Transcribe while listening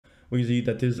we can see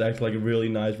that this is actually like a really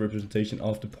nice representation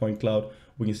of the point cloud.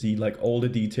 We can see like all the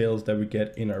details that we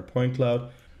get in our point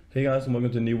cloud. Hey guys, and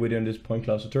welcome to a new video in this point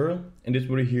cloud tutorial. In this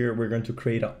video here, we're going to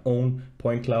create our own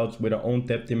point clouds with our own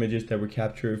depth images that we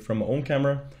capture from our own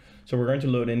camera. So we're going to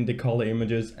load in the color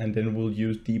images, and then we'll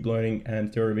use deep learning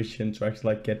and stereo vision to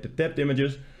actually like get the depth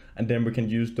images, and then we can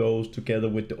use those together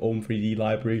with the Open3D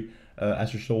library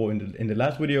as you saw in the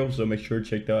last video. So make sure to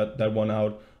check that one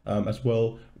out as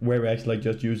well, where we're actually like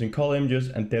just using color images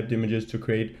and depth images to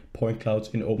create point clouds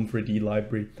in Open3D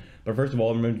library. But first of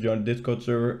all, remember to join the Discord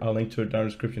server. I'll link to it down in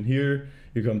the description here.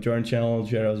 You can join the channel,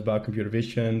 share us about computer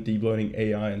vision, deep learning,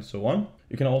 AI, and so on.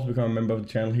 You can also become a member of the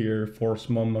channel here for a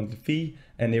small monthly fee,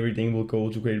 and everything will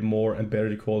go to create more and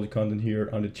better quality content here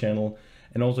on the channel.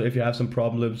 And also, if you have some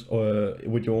problems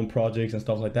with your own projects and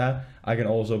stuff like that, I can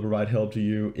also provide help to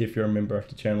you if you're a member of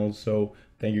the channel. So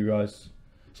thank you guys.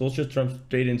 So let's just jump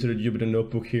straight into the Jupyter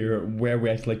Notebook here, where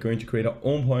we're actually going to create our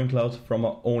own point clouds from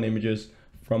our own images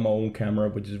from our own camera,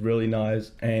 which is really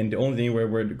nice. And the only thing where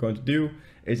we're going to do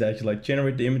is actually like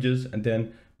generate the images and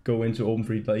then go into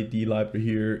Open3D library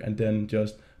here and then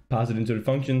just pass it into the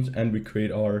functions, and we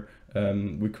create our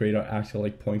actual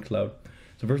like point cloud.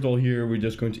 So first of all, here we're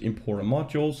just going to import a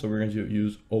module. So we're going to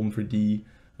use Open3D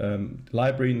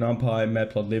library, NumPy,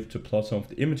 Matplotlib to plot some of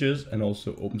the images, and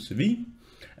also OpenCV.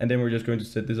 And then we're just going to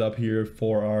set this up here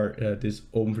for our this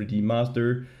Open3D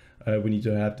master. We need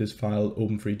to have this file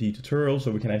Open3D tutorial,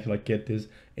 so we can actually like get this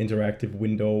interactive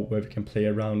window where we can play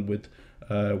around with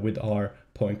our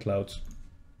point clouds.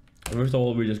 First of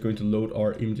all, we're just going to load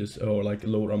our images, or like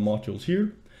load our modules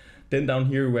here. Then down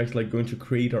here, we're actually like going to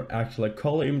create our actual like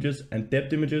color images and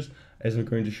depth images, as I'm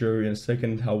going to show you in a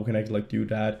second how we can actually like do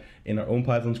that in our own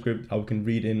Python script, how we can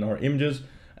read in our images,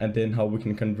 and then how we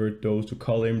can convert those to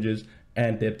color images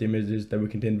and depth images that we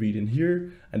can then read in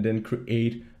here, and then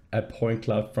create a point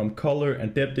cloud from color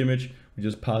and depth image. We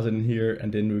just pass it in here,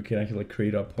 and then we can actually like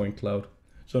create our point cloud.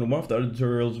 So in one of the other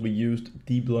tutorials, we used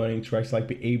deep learning to actually like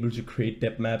be able to create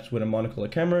depth maps with a monocular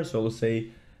camera. So let's say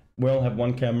we only have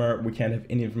one camera, we can't have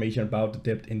any information about the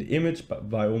depth in the image, but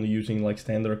by only using like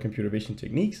standard computer vision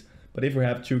techniques. But if we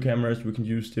have two cameras, we can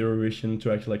use stereo vision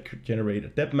to actually like generate a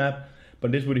depth map.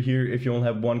 But this video here, if you only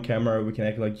have one camera, we can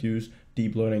actually like use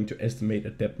deep learning to estimate a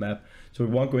depth map. So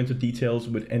we won't go into details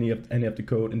with any of the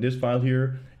code in this file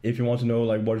here. If you want to know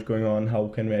like what is going on, how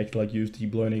can we actually like use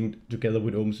deep learning together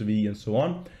with OpenCV and so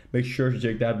on, make sure to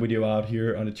check that video out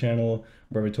here on the channel,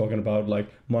 where we're talking about like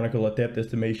monocular depth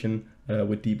estimation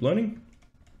with deep learning.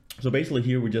 So basically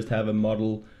here we just have a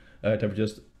model that we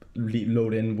just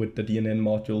load in with the DNN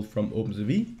module from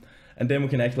OpenCV. And then we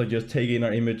can actually just take in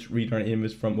our image, read our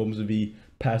image from OpenCV,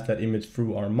 pass that image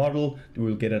through our model.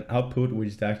 We'll get an output, which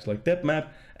is the actual like depth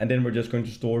map. And then we're just going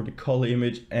to store the color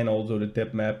image and also the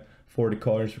depth map for the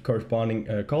corresponding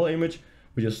color image.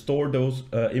 We just store those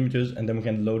images, and then we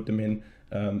can load them in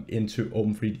into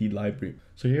Open3D library.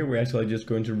 So here we're actually just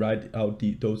going to write out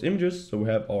those images. So we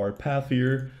have our path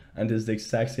here, and this is the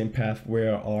exact same path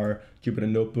where our Jupyter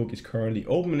Notebook is currently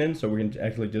open in. So we can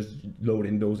actually just load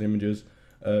in those images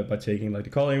by taking like the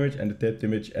color image and the depth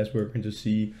image, as we're going to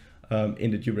see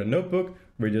in the Jupyter Notebook.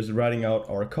 We're just writing out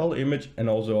our color image and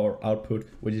also our output,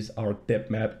 which is our depth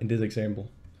map in this example.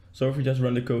 So if we just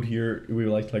run the code here, we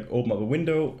will like open up a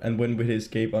window, and when we hit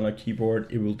escape on our keyboard,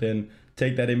 it will then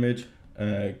take that image,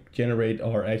 generate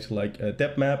our actual like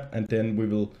depth map, and then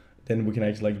we can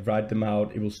actually like write them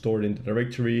out. It will store it in the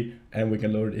directory, and we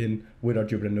can load it in with our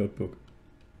Jupyter Notebook.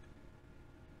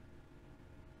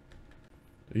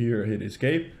 Here, hit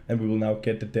escape, and we will now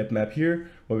get the depth map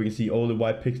here, where we can see all the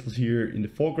white pixels here in the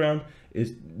foreground.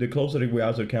 Is the closer that we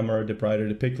are to the camera, the brighter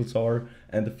the pixels are,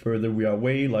 and the further we are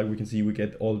away, like we can see, we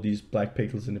get all these black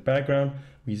pixels in the background.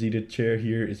 We see the chair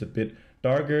here is a bit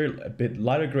darker, a bit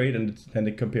lighter gray than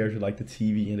it compared to like the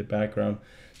TV in the background.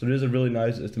 So there's a really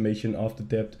nice estimation of the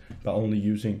depth by only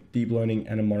using deep learning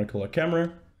and a monocular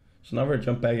camera. So now we're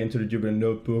jump back into the Jupyter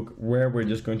Notebook, where we're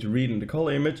just going to read in the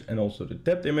color image and also the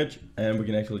depth image, and we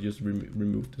can actually just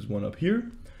remove this one up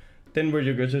here. Then we're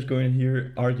just going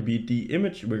here, RGBD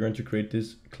image. We're going to create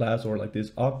this class, or like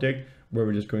this object, where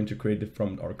we're just going to create it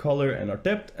from our color and our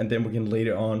depth, and then we can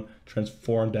later on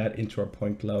transform that into our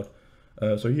point cloud.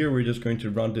 So here we're just going to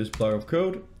run this block of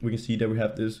code. We can see that we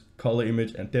have this color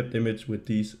image and depth image with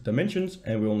these dimensions,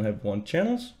 and we only have one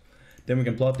channels. Then we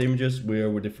can plot the images, where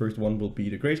the first one will be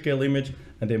the grayscale image,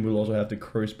 and then we'll also have the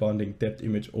corresponding depth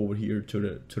image over here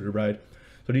to the right.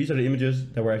 So these are the images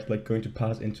that we're actually like going to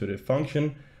pass into the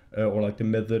function, or like the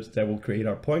methods that will create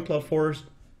our point cloud for us.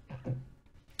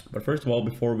 But first of all,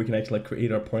 before we can actually like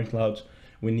create our point clouds,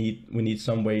 we need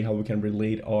some way how we can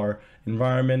relate our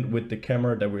environment with the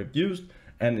camera that we've used.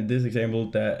 And in this example,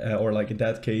 that or like in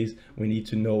that case, we need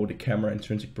to know the camera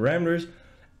intrinsic parameters.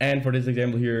 And for this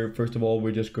example here, first of all,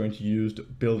 we're just going to use the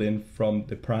built-in from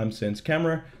the PrimeSense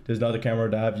camera. This is not the camera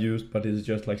that I've used, but this is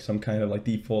just like some kind of like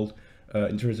default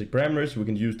intrinsic parameters. We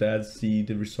can use that, see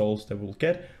the results that we'll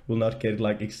get. We'll not get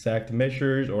like exact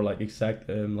measures or like exact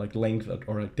like length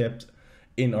or like depth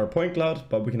in our point cloud,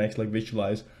 but we can actually like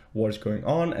visualize what is going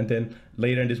on. And then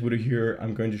later in this video here,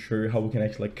 I'm going to show you how we can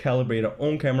actually like calibrate our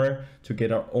own camera to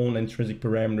get our own intrinsic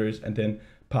parameters and then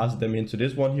pass them into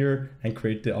this one here and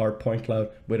create our point cloud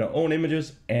with our own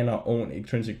images and our own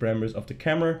intrinsic parameters of the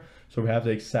camera. So we have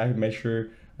the exact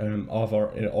measure of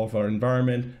our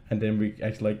environment, and then we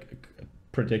actually like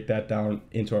project that down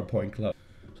into our point cloud.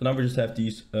 So now we just have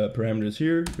these parameters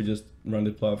here. We just run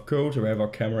the plot of code. So we have our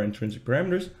camera intrinsic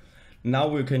parameters. Now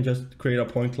we can just create our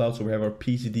point cloud. So we have our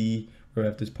PCD, we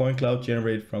have this point cloud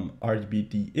generated from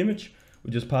RGBD image.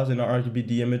 We just pass in our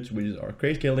RGBD image, which is our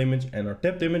grayscale image and our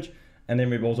depth image. And then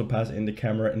we've also passed in the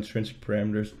camera intrinsic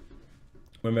parameters.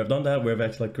 When we have done that, we have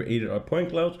actually created our point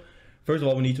clouds. First of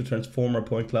all, we need to transform our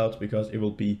point clouds because it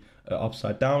will be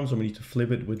upside down. So we need to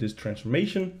flip it with this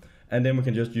transformation. And then we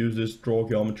can just use this draw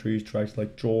geometries to actually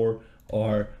like draw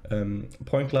our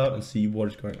point cloud and see what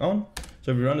is going on.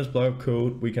 So if we run this block of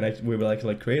code, we will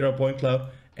actually create our point cloud,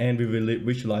 and we will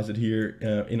visualize it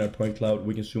here in our point cloud.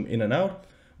 We can zoom in and out.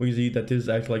 We can see that this is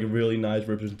actually like a really nice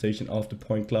representation of the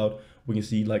point cloud. We can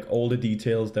see like all the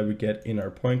details that we get in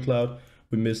our point cloud.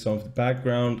 We missed some of the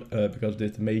background because of the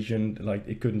estimation, like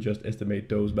it couldn't just estimate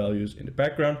those values in the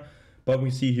background. But we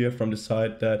see here from the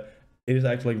side that it is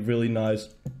actually like really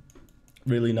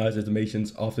nice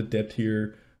estimations of the depth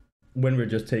here. When we're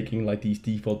just taking like these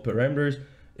default parameters,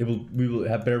 we will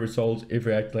have better results if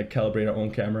we actually like calibrate our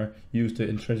own camera, use the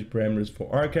intrinsic parameters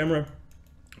for our camera.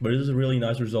 But this is a really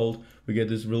nice result. We get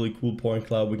this really cool point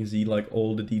cloud. We can see like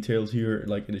all the details here,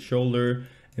 like in the shoulder,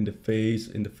 in the face,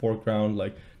 in the foreground.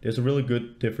 Like there's a really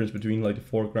good difference between like the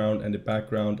foreground and the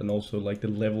background, and also like the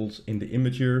levels in the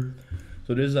image here.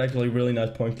 So this is actually a really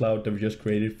nice point cloud that we just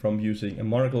created from using a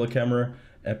monocular camera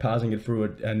and passing it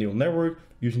through a neural network,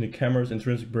 using the camera's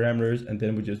intrinsic parameters, and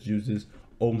then we just use this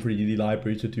Open3D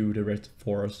library to do the rest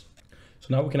for us. So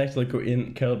now we can actually go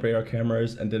in, calibrate our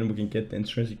cameras, and then we can get the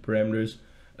intrinsic parameters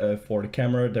for the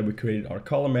camera that we created our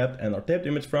color map and our depth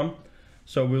image from.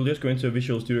 So we'll just go into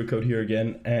Visual Studio Code here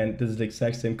again, and this is the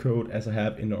exact same code as I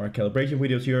have in our calibration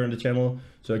videos here on the channel.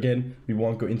 So again, we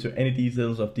won't go into any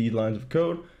details of these lines of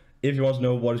code. If you want to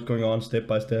know what is going on step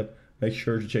by step, make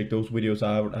sure to check those videos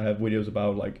out. I have videos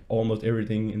about like almost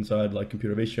everything inside, like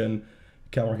computer vision,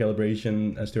 camera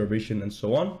calibration, and stereo vision, and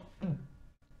so on.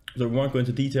 So we won't go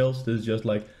into details. This is just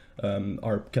like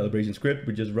our calibration script.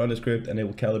 We just run the script and it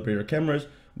will calibrate our cameras.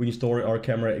 We can store our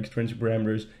camera extrinsic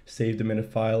parameters, save them in a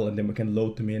file, and then we can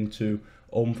load them into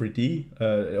Open3D,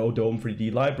 or the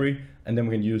Open3D library, and then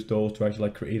we can use those to actually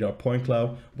like create our point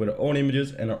cloud with our own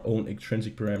images and our own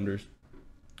extrinsic parameters.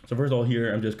 So first of all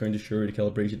here, I'm just going to show you the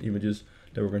calibration images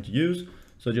that we're going to use.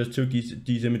 So I just took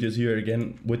these images here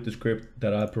again with the script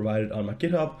that I provided on my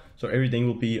GitHub. So everything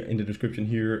will be in the description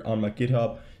here on my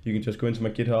GitHub. You can just go into my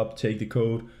GitHub, take the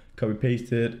code, copy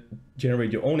paste it,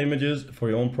 generate your own images for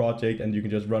your own project, and you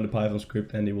can just run the Python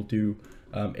script and it will do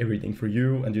everything for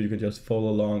you, and you can just follow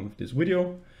along with this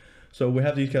video. So we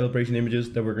have these calibration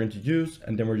images that we're going to use,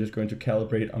 and then we're just going to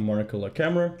calibrate a monocular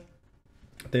camera.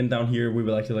 Then down here we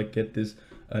will actually like get this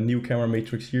new camera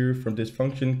matrix here from this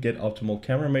function, get optimal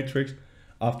camera matrix,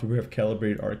 after we have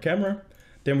calibrated our camera.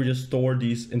 Then we just store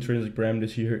these intrinsic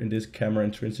parameters here in this camera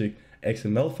intrinsic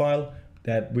XML file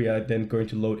that we are then going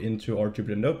to load into our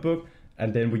Jupyter notebook,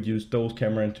 and then we use those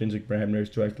camera intrinsic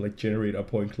parameters to actually like generate our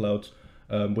point clouds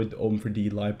with the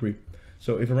Open3D library.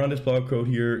 So if I run this block code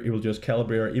here, it will just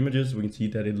calibrate our images. We can see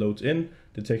that it loads in,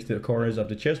 detects the corners of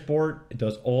the chessboard, it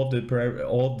does all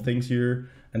the things here,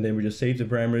 and then we just save the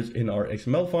parameters in our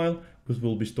XML file, which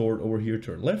will be stored over here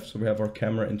to our left. So we have our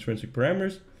camera intrinsic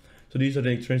parameters. So these are the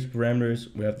intrinsic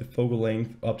parameters. We have the focal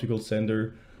length, optical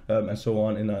center, and so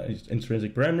on in our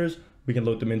intrinsic parameters. We can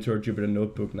load them into our Jupyter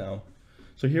notebook now.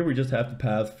 So here we just have the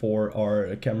path for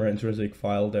our camera intrinsic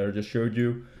file that I just showed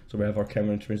you. So we have our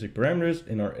camera intrinsic parameters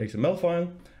in our XML file,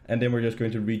 and then we're just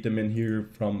going to read them in here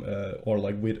from or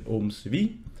like with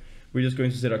OpenCV. We're just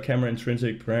going to set our camera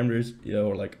intrinsic parameters,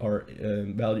 or like our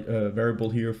variable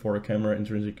here for our camera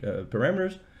intrinsic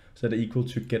parameters, set it equal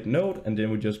to get node, and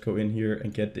then we just go in here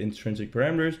and get the intrinsic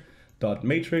parameters dot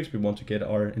matrix. We want to get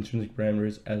our intrinsic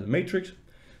parameters as a matrix.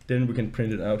 Then we can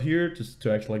print it out here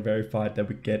to actually like verify that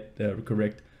we get the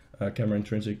correct camera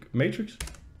intrinsic matrix.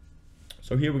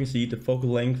 So here we can see the focal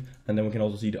length, and then we can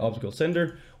also see the optical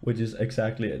center, which is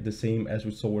exactly the same as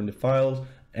we saw in the files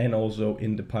and also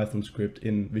in the Python script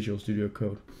in Visual Studio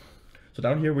Code. So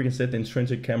down here we can set the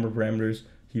intrinsic camera parameters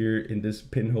here in this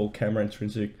pinhole camera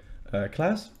intrinsic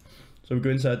class. So we go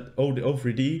inside the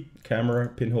Open3D camera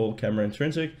pinhole camera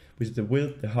intrinsic, we set the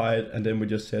width, the height, and then we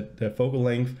just set the focal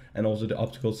length and also the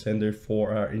optical center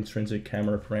for our intrinsic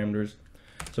camera parameters.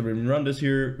 So when we run this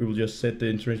here, we will just set the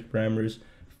intrinsic parameters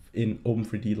in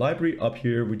Open3D library. Up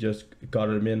here we just got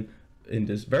them in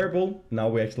this variable. Now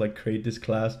we actually create this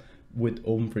class with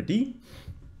Open3D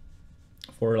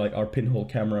for like our pinhole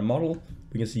camera model.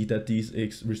 We can see that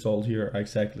these results here are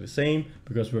exactly the same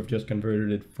because we've just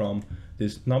converted it from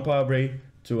this NumPy array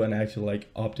to an actual like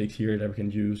object here that we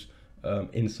can use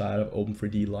inside of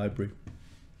Open3D library.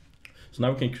 So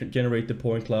now we can generate the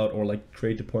point cloud or like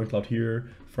create the point cloud here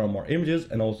from our images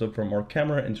and also from our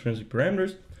camera intrinsic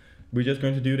parameters. We're just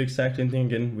going to do the exact same thing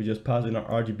again. We just pass in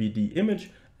our RGBD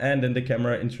image and then the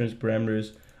camera intrinsic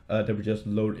parameters that we just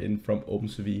load in from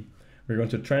Open3D. We're going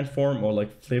to transform or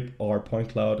like flip our point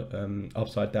cloud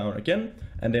upside down again,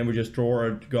 and then we just draw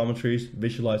our geometries,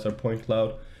 visualize our point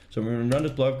cloud. So when we run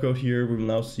this block code here, we will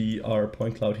now see our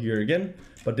point cloud here again,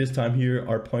 but this time here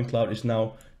our point cloud is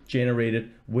now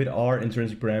generated with our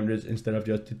intrinsic parameters instead of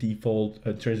just the default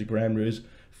intrinsic parameters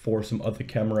for some other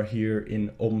camera here in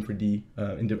Open3D,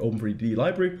 in the Open3D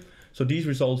library. So these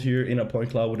results here in a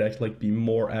point cloud would actually be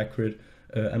more accurate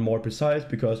and more precise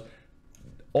because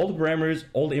all the parameters,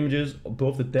 all the images,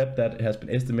 both the depth that has been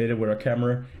estimated with our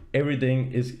camera,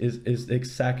 everything is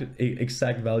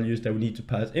exact values that we need to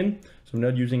pass in. So we're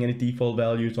not using any default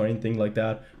values or anything like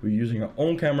that. We're using our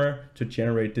own camera to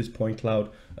generate this point cloud,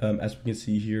 as we can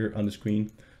see here on the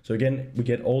screen. So again, we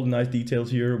get all the nice details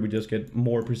here. We just get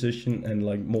more precision and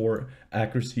like more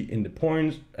accuracy in the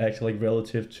points, actually like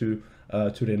relative to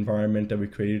the environment that we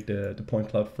created the point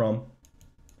cloud from.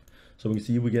 So we can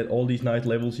see we get all these nice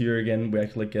levels here. Again, we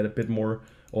actually get a bit more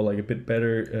or like a bit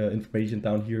better information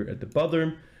down here at the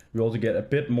bottom. We also get a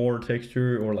bit more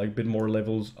texture or like a bit more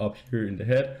levels up here in the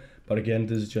head. But again,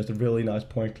 this is just a really nice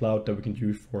point cloud that we can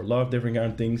use for a lot of different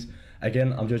kind of things.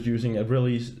 Again, I'm just using a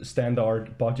really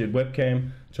standard budget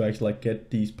webcam to actually like get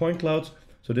these point clouds.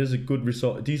 So this is a good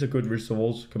result. These are good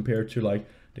results compared to like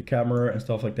the camera and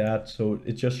stuff like that. So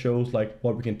it just shows like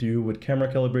what we can do with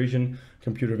camera calibration,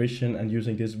 computer vision, and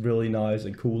using this really nice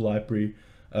and cool library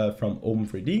from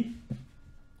Open3D.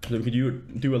 So we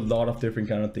can do a lot of different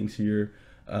kind of things here,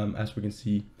 as we can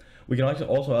see. We can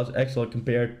actually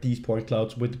compare these point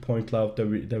clouds with the point cloud that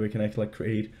we can actually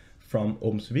create from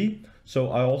Open3D. So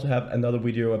I also have another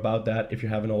video about that if you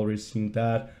haven't already seen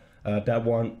that. That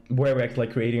one where we're actually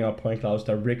creating our point clouds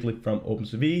directly from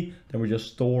Open3D. Then we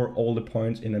just store all the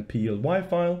points in a PLY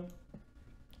file,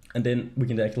 and then we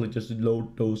can actually just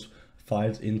load those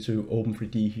files into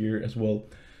Open3D here as well.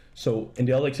 So in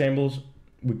the other examples,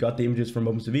 we got the images from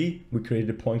Open3D, we created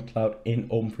a point cloud in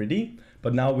Open3D,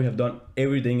 but now we have done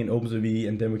everything in Open3D,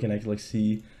 and then we can actually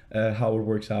see how it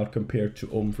works out compared to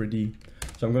Open3D.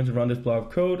 So I'm going to run this block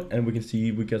of code, and we can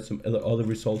see we get some other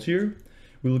results here.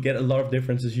 We will get a lot of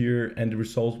differences here, and the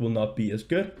results will not be as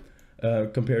good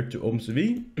compared to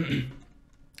Open3D.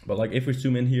 But like if we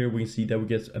zoom in here, we can see that we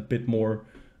get a bit more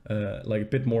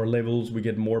levels. We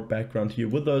get more background here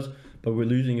with us, but we're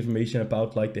losing information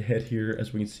about like the head here,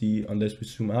 as we can see unless we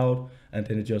zoom out, and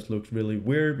then it just looks really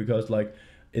weird because like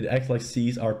it actually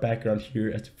sees our background here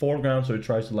as the foreground, so it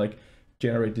tries to like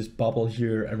generate this bubble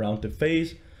here around the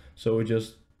face. So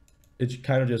it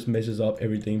kind of just messes up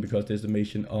everything because the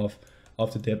estimation of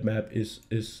the depth map is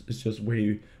just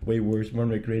way worse when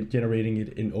we're generating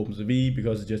it in Open3D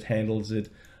because it just handles it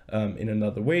in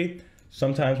another way.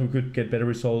 Sometimes we could get better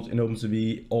results in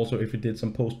Open3D also if we did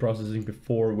some post-processing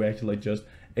before we actually like just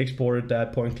exported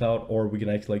that point cloud, or we can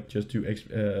actually like just do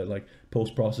like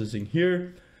post-processing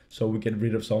here, so we get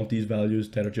rid of some of these values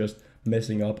that are just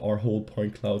messing up our whole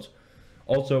point clouds.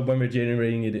 Also, when we're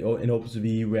generating it in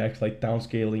Open3D, we're actually like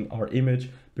downscaling our image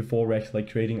before we're actually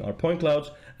like creating our point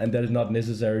clouds, and that is not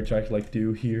necessary to actually like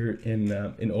do here in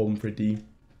Open3D.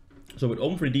 So with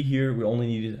Open3D here, we only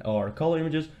needed our color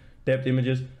images, depth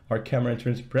images, our camera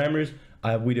intrinsic parameters.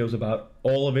 I have videos about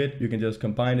all of it. You can just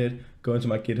combine it, go into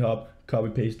my GitHub, copy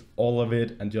paste all of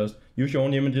it, and just use your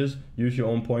own images, use your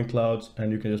own point clouds,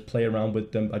 and you can just play around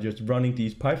with them by just running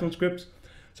these Python scripts.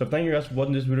 So thank you guys for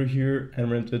watching this video here, and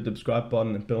remember to hit the subscribe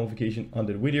button and bell notification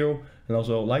under the video, and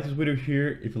also like this video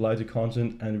here if you like the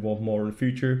content and you want more in the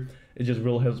future. It just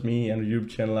really helps me and the YouTube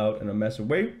channel out in a massive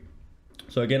way.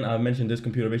 So again, I've mentioned this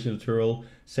computer vision tutorial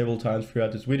several times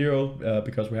throughout this video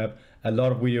because we have a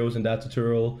lot of videos in that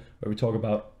tutorial where we talk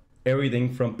about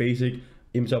everything from basic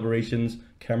image operations,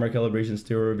 camera calibration,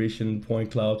 stereo vision,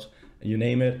 point clouds, you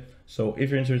name it. So if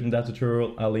you're interested in that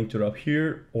tutorial, I'll link to it up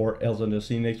here, or else on the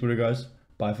see you next video, guys.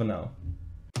 Bye for now.